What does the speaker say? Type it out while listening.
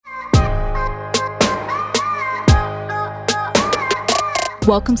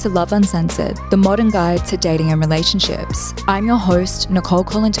Welcome to Love Uncensored, the modern guide to dating and relationships. I'm your host, Nicole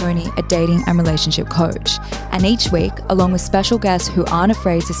Colantoni, a dating and relationship coach. And each week, along with special guests who aren't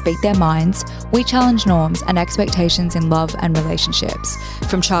afraid to speak their minds, we challenge norms and expectations in love and relationships.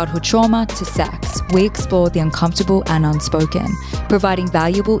 From childhood trauma to sex, we explore the uncomfortable and unspoken, providing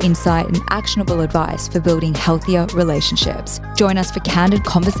valuable insight and actionable advice for building healthier relationships. Join us for candid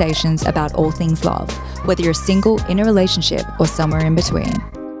conversations about all things love, whether you're single, in a relationship, or somewhere in between.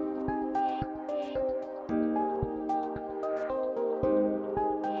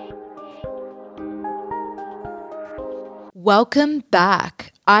 Welcome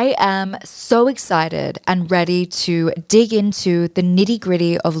back. I am so excited and ready to dig into the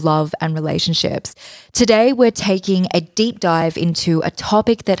nitty-gritty of love and relationships. Today, we're taking a deep dive into a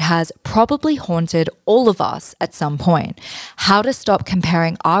topic that has probably haunted all of us at some point: how to stop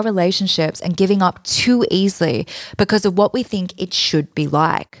comparing our relationships and giving up too easily because of what we think it should be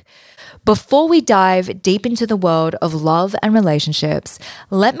like. Before we dive deep into the world of love and relationships,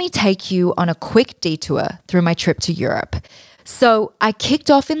 let me take you on a quick detour through my trip to Europe. So I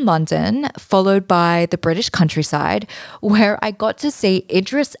kicked off in London, followed by the British countryside, where I got to see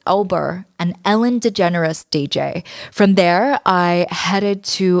Idris Elba and Ellen DeGeneres DJ. From there, I headed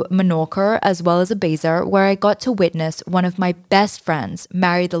to Menorca as well as Ibiza, where I got to witness one of my best friends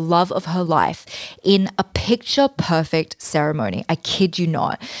marry the love of her life in a picture-perfect ceremony. I kid you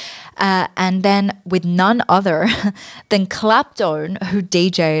not. And then with none other than Clapton, who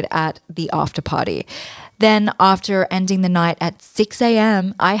DJ'd at the after party. Then after ending the night at 6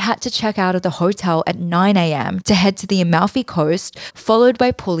 a.m., I had to check out of the hotel at 9 a.m. to head to the Amalfi Coast, followed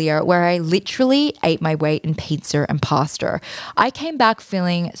by Puglia, where I literally ate my weight in pizza and pasta. I came back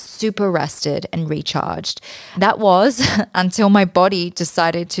feeling super rested and recharged. That was until my body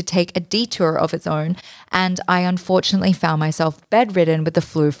decided to take a detour of its own, and I unfortunately found myself bedridden with the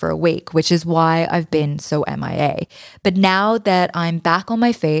flu for a week, which is why I've been so MIA. But now that I'm back on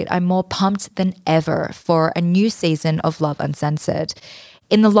my feet, I'm more pumped than ever for a new season of Love Uncensored.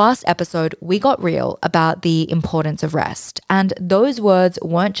 In the last episode, we got real about the importance of rest, and those words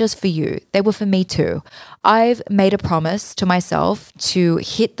weren't just for you, they were for me too. I've made a promise to myself to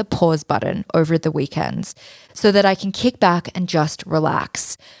hit the pause button over the weekends so that I can kick back and just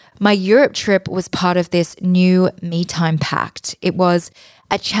relax. My Europe trip was part of this new Me Time Pact. It was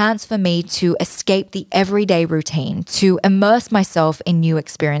a chance for me to escape the everyday routine, to immerse myself in new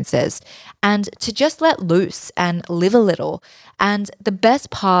experiences, and to just let loose and live a little. And the best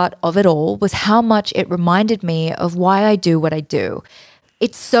part of it all was how much it reminded me of why I do what I do.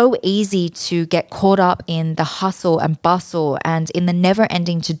 It's so easy to get caught up in the hustle and bustle and in the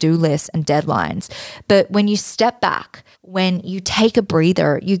never-ending to-do lists and deadlines. But when you step back, when you take a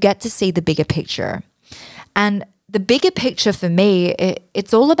breather, you get to see the bigger picture. And the bigger picture for me,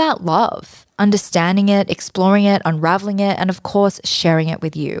 it's all about love, understanding it, exploring it, unraveling it, and of course, sharing it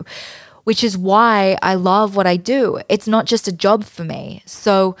with you, which is why I love what I do. It's not just a job for me.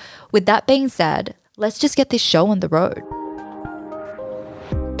 So with that being said, let's just get this show on the road.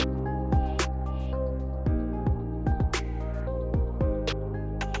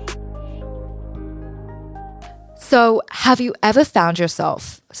 So, have you ever found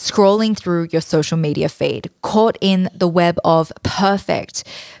yourself scrolling through your social media feed, caught in the web of perfect,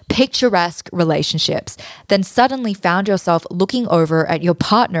 picturesque relationships, then suddenly found yourself looking over at your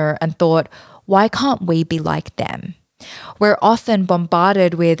partner and thought, why can't we be like them? We're often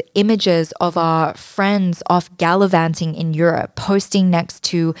bombarded with images of our friends off gallivanting in Europe, posting next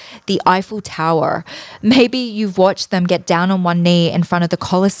to the Eiffel Tower. Maybe you've watched them get down on one knee in front of the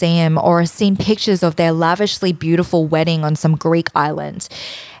Colosseum or seen pictures of their lavishly beautiful wedding on some Greek island.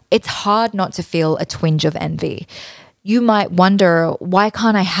 It's hard not to feel a twinge of envy. You might wonder, why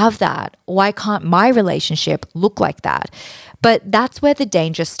can't I have that? Why can't my relationship look like that? But that's where the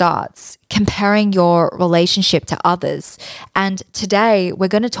danger starts, comparing your relationship to others. And today, we're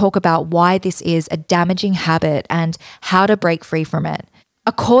going to talk about why this is a damaging habit and how to break free from it.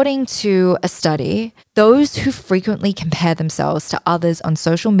 According to a study, those who frequently compare themselves to others on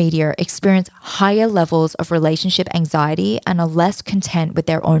social media experience higher levels of relationship anxiety and are less content with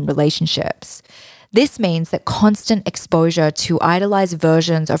their own relationships. This means that constant exposure to idolized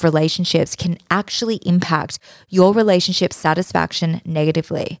versions of relationships can actually impact your relationship satisfaction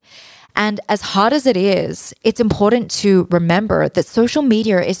negatively. And as hard as it is, it's important to remember that social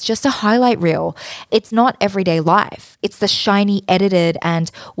media is just a highlight reel. It's not everyday life. It's the shiny, edited,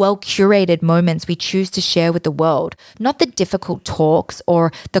 and well curated moments we choose to share with the world, not the difficult talks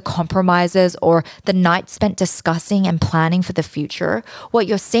or the compromises or the nights spent discussing and planning for the future. What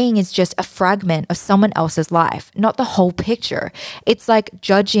you're seeing is just a fragment of someone else's life, not the whole picture. It's like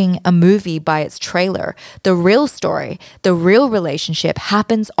judging a movie by its trailer. The real story, the real relationship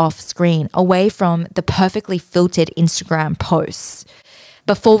happens off screen, away from the perfectly filtered Instagram posts.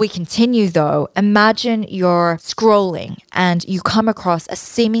 Before we continue though, imagine you're scrolling and you come across a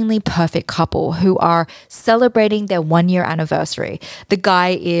seemingly perfect couple who are celebrating their 1-year anniversary. The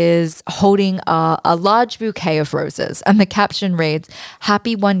guy is holding a large bouquet of roses and the caption reads,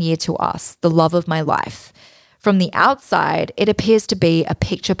 "Happy 1 year to us, the love of my life." From the outside, it appears to be a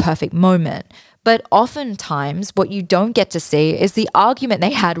picture perfect moment. But oftentimes, what you don't get to see is the argument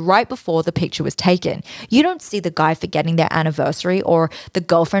they had right before the picture was taken. You don't see the guy forgetting their anniversary or the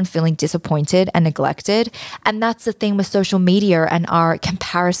girlfriend feeling disappointed and neglected. And that's the thing with social media and our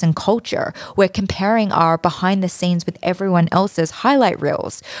comparison culture. We're comparing our behind the scenes with everyone else's highlight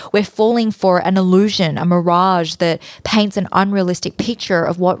reels. We're falling for an illusion, a mirage that paints an unrealistic picture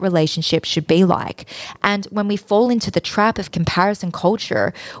of what relationships should be like. And when we fall into the trap of comparison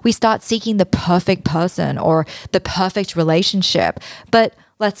culture, we start seeking the perfect person or the perfect relationship. But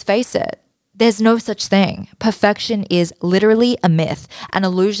let's face it, there's no such thing. Perfection is literally a myth, an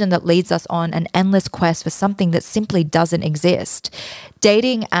illusion that leads us on an endless quest for something that simply doesn't exist.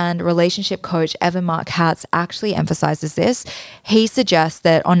 Dating and relationship coach Evan Marc Hatz actually emphasizes this. He suggests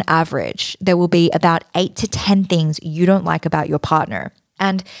that on average, there will be about 8 to 10 things you don't like about your partner.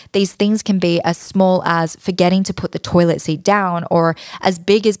 And these things can be as small as forgetting to put the toilet seat down or as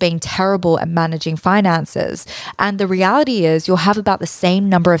big as being terrible at managing finances. And the reality is you'll have about the same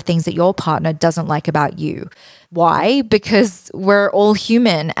number of things that your partner doesn't like about you. Why? Because we're all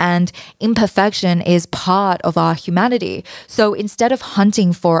human and imperfection is part of our humanity. So instead of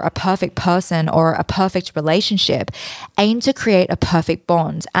hunting for a perfect person or a perfect relationship, aim to create a perfect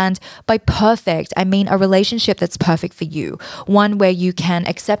bond. And by perfect, I mean a relationship that's perfect for you. One where you can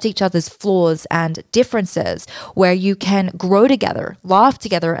accept each other's flaws and differences, where you can grow together, laugh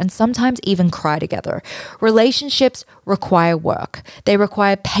together, and sometimes even cry together. Relationships require work. They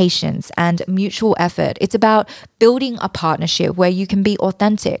require patience and mutual effort. It's about building a partnership where you can be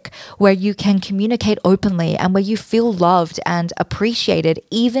authentic, where you can communicate openly, and where you feel loved and appreciated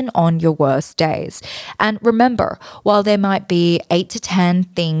even on your worst days. And remember, while there might be 8 to 10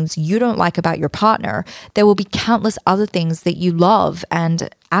 things you don't like about your partner, there will be countless other things that you love and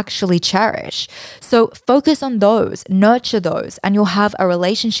actually cherish. So focus on those, nurture those, and you'll have a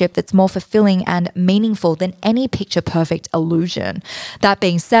relationship that's more fulfilling and meaningful than any picture perfect illusion. That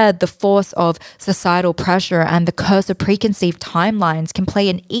being said, the force of societal pressure and the curse of preconceived timelines can play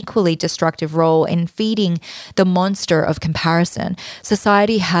an equally destructive role in feeding the monster of comparison.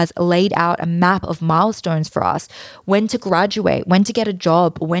 Society has laid out a map of milestones for us: when to graduate, when to get a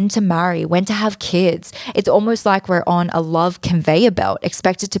job, when to marry, when to have kids. It's almost like we're on a love conveyor belt,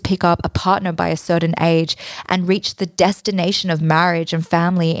 expected to pick up a partner by a certain age and reach the destination of marriage and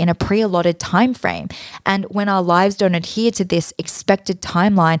family in a pre-allotted time frame. And when our lives don't adhere to this expected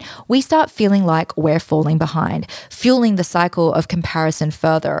timeline, we start feeling like we're falling behind, fueling the cycle of comparison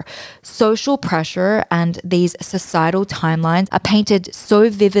further. Social pressure and these societal timelines are painted so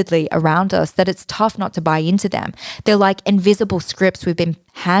vividly around us that it's tough not to buy into them. They're like invisible scripts we've been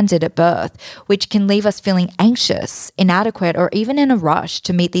handed at birth, which can leave us feeling anxious, inadequate, or even in a rush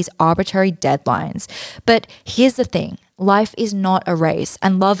to meet these arbitrary deadlines. But here's the thing. Life is not a race,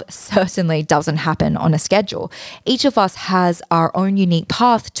 and love certainly doesn't happen on a schedule. Each of us has our own unique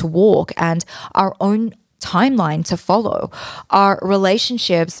path to walk and our own timeline to follow. Our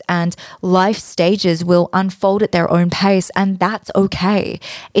relationships and life stages will unfold at their own pace, and that's okay.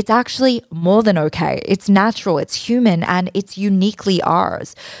 It's actually more than okay. It's natural, it's human, and it's uniquely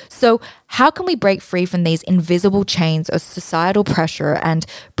ours. So how can we break free from these invisible chains of societal pressure and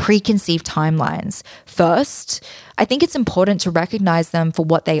preconceived timelines? First, I think it's important to recognize them for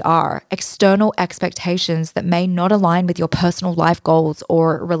what they are: external expectations that may not align with your personal life goals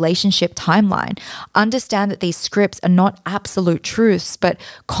or relationship timeline. Understand that these scripts are not absolute truths, but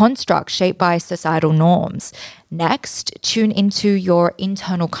constructs shaped by societal norms. Next, tune into your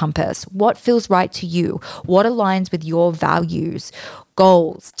internal compass. What feels right to you? What aligns with your values?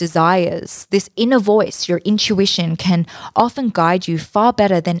 goals, desires. This inner voice, your intuition, can often guide you far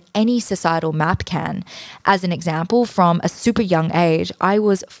better than any societal map can. As an example, from a super young age, I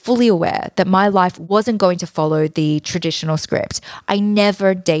was fully aware that my life wasn't going to follow the traditional script. I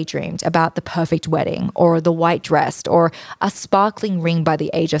never daydreamed about the perfect wedding or the white dress or a sparkling ring by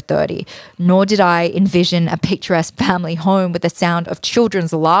the age of 30, nor did I envision a picturesque family home with the sound of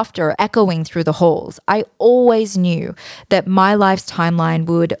children's laughter echoing through the halls. I always knew that my life's timeline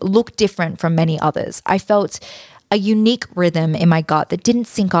would look different from many others. I felt a unique rhythm in my gut that didn't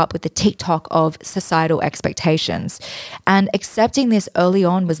sync up with the TikTok of societal expectations. And accepting this early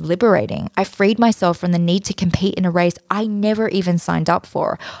on was liberating. I freed myself from the need to compete in a race I never even signed up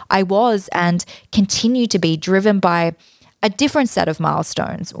for. I was and continue to be driven by a different set of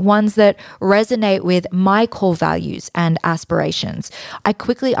milestones, ones that resonate with my core values and aspirations. I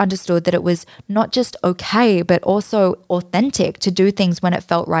quickly understood that it was not just okay, but also authentic to do things when it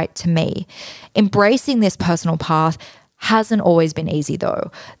felt right to me. Embracing this personal path hasn't always been easy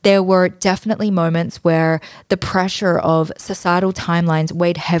though. There were definitely moments where the pressure of societal timelines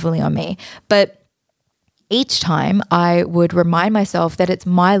weighed heavily on me, but each time I would remind myself that it's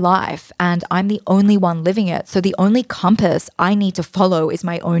my life and I'm the only one living it. So the only compass I need to follow is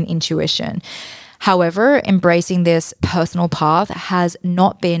my own intuition. However, embracing this personal path has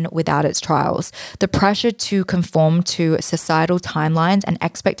not been without its trials. The pressure to conform to societal timelines and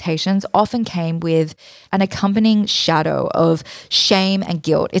expectations often came with an accompanying shadow of shame and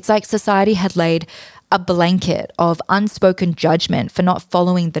guilt. It's like society had laid a blanket of unspoken judgment for not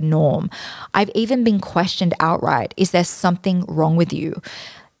following the norm. I've even been questioned outright. Is there something wrong with you?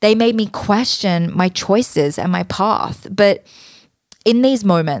 They made me question my choices and my path. But in these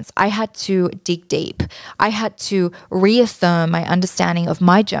moments, I had to dig deep. I had to reaffirm my understanding of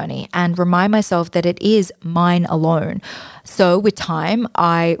my journey and remind myself that it is mine alone. So with time,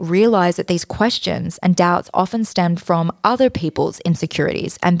 I realized that these questions and doubts often stemmed from other people's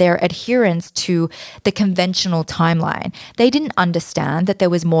insecurities and their adherence to the conventional timeline. They didn't understand that there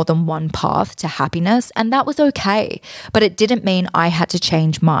was more than one path to happiness, and that was okay. But it didn't mean I had to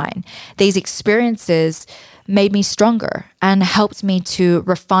change mine. These experiences made me stronger and helped me to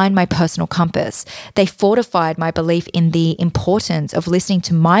refine my personal compass. They fortified my belief in the importance of listening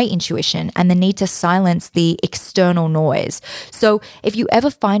to my intuition and the need to silence the external noise. So if you ever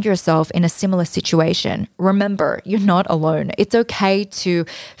find yourself in a similar situation, remember, you're not alone. It's okay to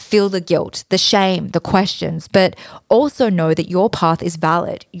feel the guilt, the shame, the questions, but also know that your path is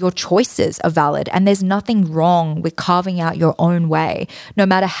valid, your choices are valid, and there's nothing wrong with carving out your own way, no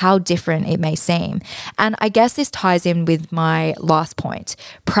matter how different it may seem. And I guess this ties in with my last point.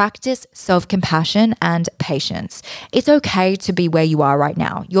 Practice self-compassion and patience. It's okay to be where you are right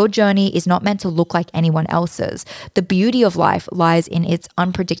now. Your journey is not meant to look like anyone else's. The beauty of life lies in its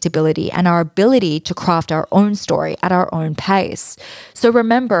unpredictability and our ability to craft our own story at our own pace. So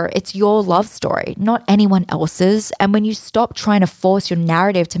remember, it's your love story, not anyone else's. And when you stop trying to force your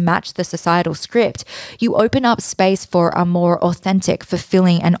narrative to match the societal script, you open up space for a more authentic,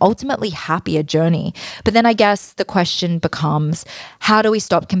 fulfilling, and ultimately happier journey. But then I guess the question becomes, how do we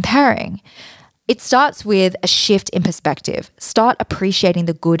stop comparing? It starts with a shift in perspective. Start appreciating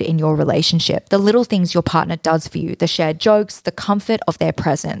the good in your relationship, the little things your partner does for you, the shared jokes, the comfort of their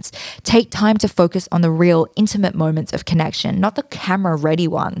presence. Take time to focus on the real, intimate moments of connection, not the camera-ready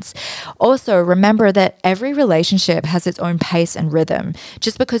ones. Also, remember that every relationship has its own pace and rhythm.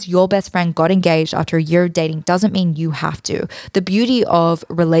 Just because your best friend got engaged after a year of dating doesn't mean you have to. The beauty of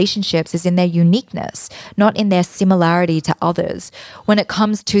relationships is in their uniqueness, not in their similarity to others. When it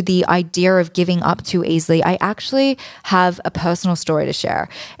comes to the idea of giving up too easily, I actually have a personal story to share.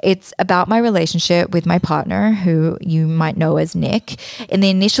 It's about my relationship with my partner, who you might know as Nick. In the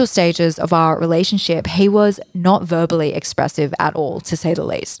initial stages of our relationship, he was not verbally expressive at all, to say the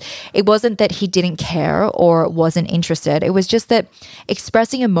least. It wasn't that he didn't care or wasn't interested. It was just that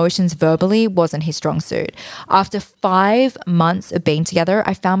expressing emotions verbally wasn't his strong suit. After 5 months of being together,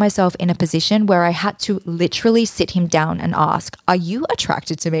 I found myself in a position where I had to literally sit him down and ask, "Are you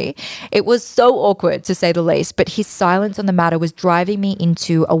attracted to me?" It was so awkward, to say the least, but his silence on the matter was driving me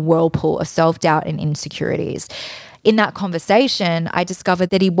into a whirlpool of self-doubt and insecurities. In that conversation, I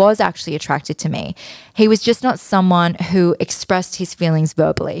discovered that he was actually attracted to me. He was just not someone who expressed his feelings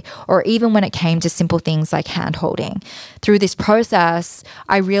verbally, or even when it came to simple things like hand-holding. Through this process,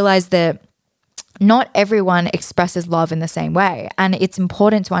 I realized that not everyone expresses love in the same way, and it's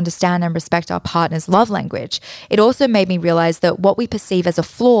important to understand and respect our partner's love language. It also made me realize that what we perceive as a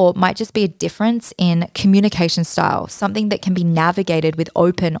flaw might just be a difference in communication style, something that can be navigated with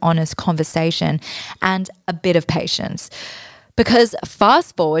open, honest conversation and a bit of patience. Because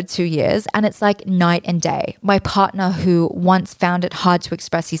fast forward 2 years and it's like night and day. My partner, who once found it hard to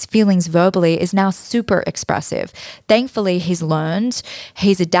express his feelings verbally, is now super expressive. Thankfully, he's learned,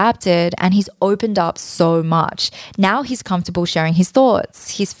 he's adapted, and he's opened up so much. Now he's comfortable sharing his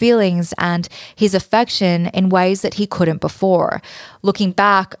thoughts, his feelings, and his affection in ways that he couldn't before. Looking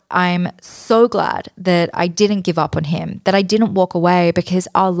back, I'm so glad that I didn't give up on him, that I didn't walk away because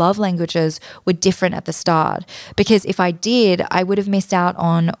our love languages were different at the start. Because if I did, I would have missed out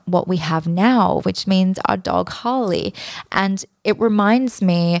on what we have now, which means our dog Harley. And it reminds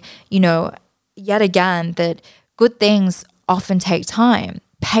me, yet again, that good things often take time.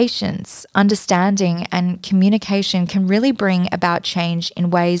 Patience, understanding, and communication can really bring about change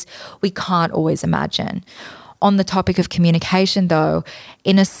in ways we can't always imagine. On the topic of communication, though,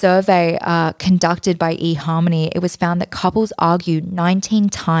 in a survey conducted by eHarmony, it was found that couples argue 19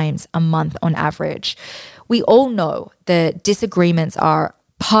 times a month on average. We all know that disagreements are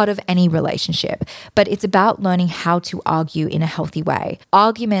part of any relationship, but it's about learning how to argue in a healthy way.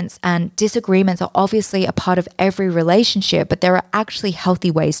 Arguments and disagreements are obviously a part of every relationship, but there are actually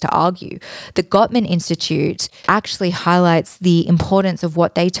healthy ways to argue. The Gottman Institute actually highlights the importance of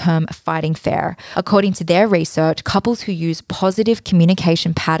what they term fighting fair. According to their research, couples who use positive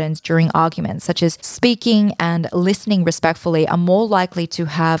communication patterns during arguments, such as speaking and listening respectfully, are more likely to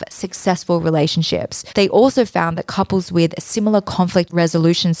have successful relationships. They also found that couples with similar conflict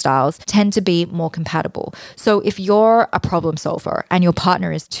resolution styles tend to be more compatible. So if you're a problem solver and your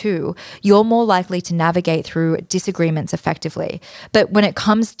partner is too, you're more likely to navigate through disagreements effectively. But when it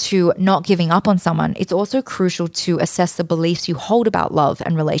comes to not giving up on someone, it's also crucial to assess the beliefs you hold about love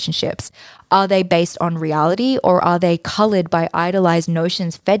and relationships. Are they based on reality, or are they colored by idolized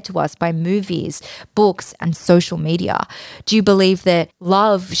notions fed to us by movies, books, and social media? Do you believe that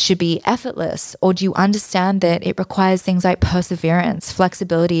love should be effortless, or do you understand that it requires things like perseverance,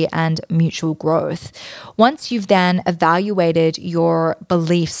 flexibility, and mutual growth? Once you've then evaluated your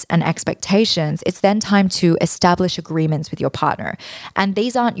beliefs and expectations, it's then time to establish agreements with your partner. And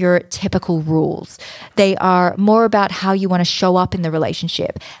these aren't your typical rules. They are more about how you want to show up in the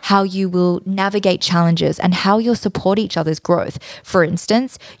relationship, how you will navigate challenges, and how you'll support each other's growth. For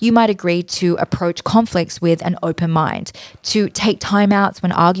instance, you might agree to approach conflicts with an open mind, to take timeouts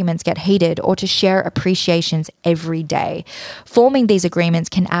when arguments get heated, or to share appreciations every day. Forming these agreements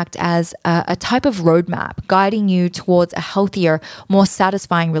can act as a type of roadmap, guiding you towards a healthier, more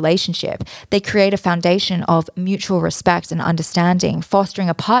satisfying relationship. They create a foundation of mutual respect and understanding, fostering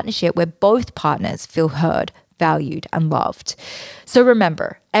a partnership where both partners feel heard, valued, and loved. So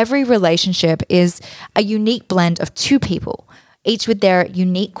remember, every relationship is a unique blend of two people, each with their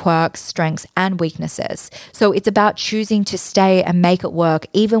unique quirks, strengths, and weaknesses. So it's about choosing to stay and make it work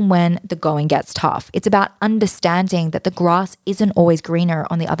even when the going gets tough. It's about understanding that the grass isn't always greener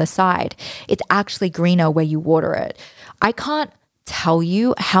on the other side. It's actually greener where you water it. I can't tell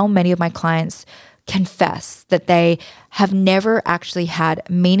you how many of my clients confess that they have never actually had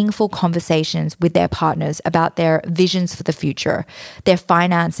meaningful conversations with their partners about their visions for the future, their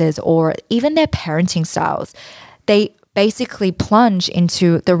finances, or even their parenting styles. They basically plunge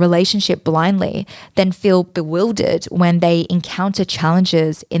into the relationship blindly, then feel bewildered when they encounter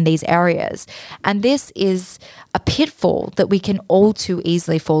challenges in these areas. And this is a pitfall that we can all too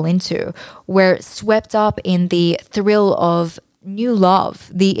easily fall into. We're swept up in the thrill of new love,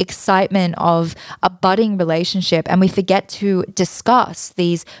 the excitement of a budding relationship, and we forget to discuss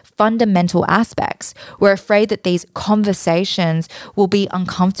these fundamental aspects. We're afraid that these conversations will be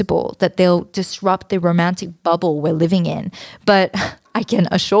uncomfortable, that they'll disrupt the romantic bubble we're living in. But I can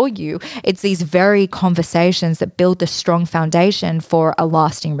assure you, it's these very conversations that build the strong foundation for a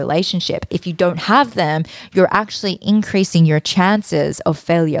lasting relationship. If you don't have them, you're actually increasing your chances of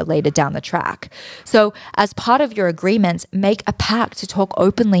failure later down the track. So as part of your agreements, make a pact to talk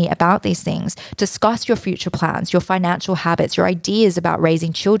openly about these things. Discuss your future plans, your financial habits, your ideas about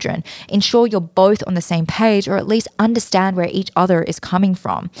raising children. Ensure you're both on the same page, or at least understand where each other is coming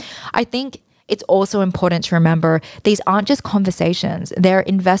from. I think it's also important to remember these aren't just conversations. They're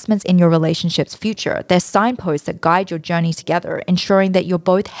investments in your relationship's future. They're signposts that guide your journey together, ensuring that you're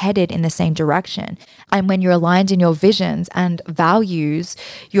both headed in the same direction. And when you're aligned in your visions and values,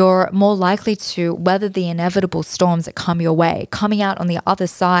 you're more likely to weather the inevitable storms that come your way, coming out on the other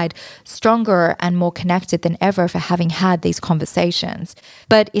side stronger and more connected than ever for having had these conversations.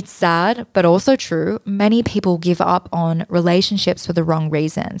 But it's sad, but also true. Many people give up on relationships for the wrong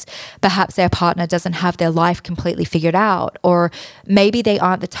reasons. Perhaps their partner doesn't have their life completely figured out, or maybe they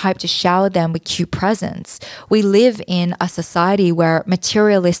aren't the type to shower them with cute presents. We live in a society where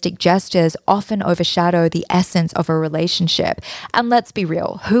materialistic gestures often overshadow the essence of a relationship. And let's be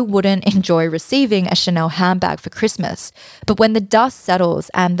real, who wouldn't enjoy receiving a Chanel handbag for Christmas? But when the dust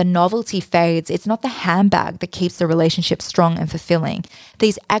settles and the novelty fades, it's not the handbag that keeps the relationship strong and fulfilling.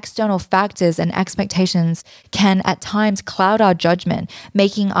 These external factors and expectations can at times cloud our judgment,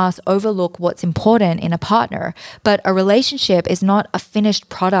 making us overlook what's important in a partner. But a relationship is not a finished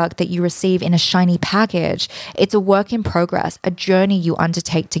product that you receive in a shiny package. It's a work in progress, a journey you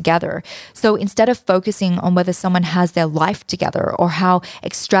undertake together. So instead of focusing on whether someone has their life together or how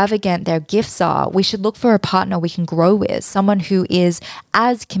extravagant their gifts are, we should look for a partner we can grow with, someone who is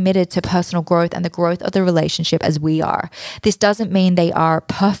as committed to personal growth and the growth of the relationship as we are. This doesn't mean they are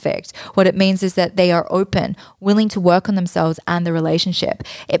perfect. What it means is that they are open, willing to work on themselves and the relationship.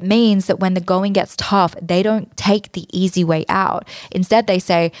 It means that when the going gets tough, they don't take the easy way out. Instead, they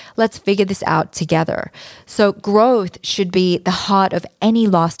say, let's figure this out together. So growth should be the heart of any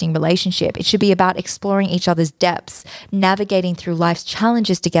lasting relationship. It should be about exploring each other's depths, navigating through life's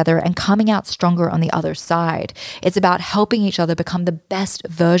challenges together and coming out stronger on the other side. It's about helping each other become the best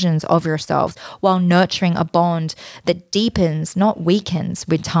versions of yourselves while nurturing a bond that deepens, not weakens,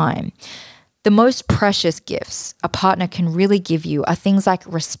 with time. The most precious gifts a partner can really give you are things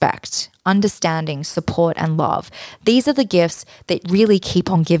like respect, understanding, support, and love. These are the gifts that really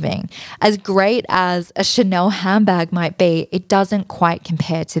keep on giving. As great as a Chanel handbag might be, it doesn't quite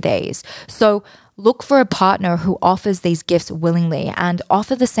compare to these. So look for a partner who offers these gifts willingly and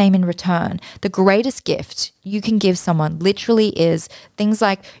offer the same in return. The greatest gift you can give someone literally is things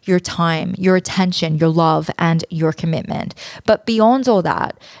like your time, your attention, your love, and your commitment. But beyond all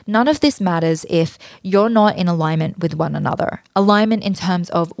that, none of this matters if you're not in alignment with one another. Alignment in terms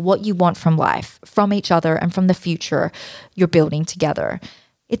of what you want from life, from each other, and from the future you're building together.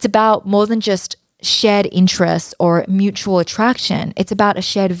 It's about more than just shared interests or mutual attraction. It's about a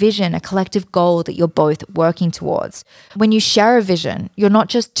shared vision, a collective goal that you're both working towards. When you share a vision, you're not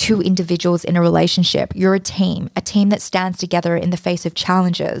just two individuals in a relationship, you're a team that stands together in the face of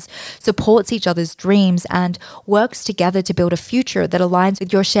challenges, supports each other's dreams, and works together to build a future that aligns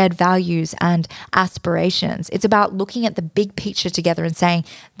with your shared values and aspirations. It's about looking at the big picture together and saying,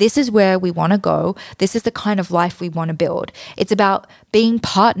 this is where we want to go. This is the kind of life we want to build. It's about being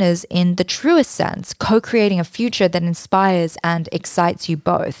partners in the truest sense, co-creating a future that inspires and excites you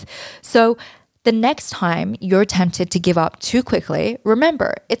both. So the next time you're tempted to give up too quickly,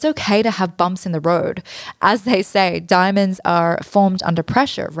 remember, it's okay to have bumps in the road. As they say, diamonds are formed under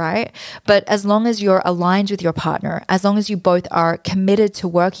pressure, right? But as long as you're aligned with your partner, as long as you both are committed to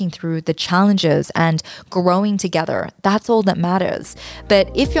working through the challenges and growing together, that's all that matters. But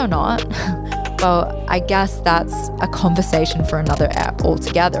if you're not, well, I guess that's a conversation for another app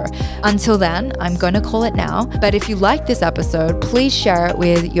altogether. Until then, I'm going to call it now. But if you like this episode, please share it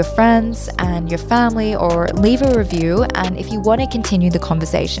with your friends and your family or leave a review. And if you want to continue the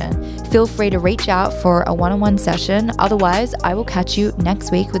conversation, feel free to reach out for a one-on-one session. Otherwise, I will catch you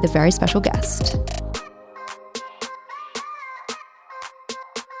next week with a very special guest.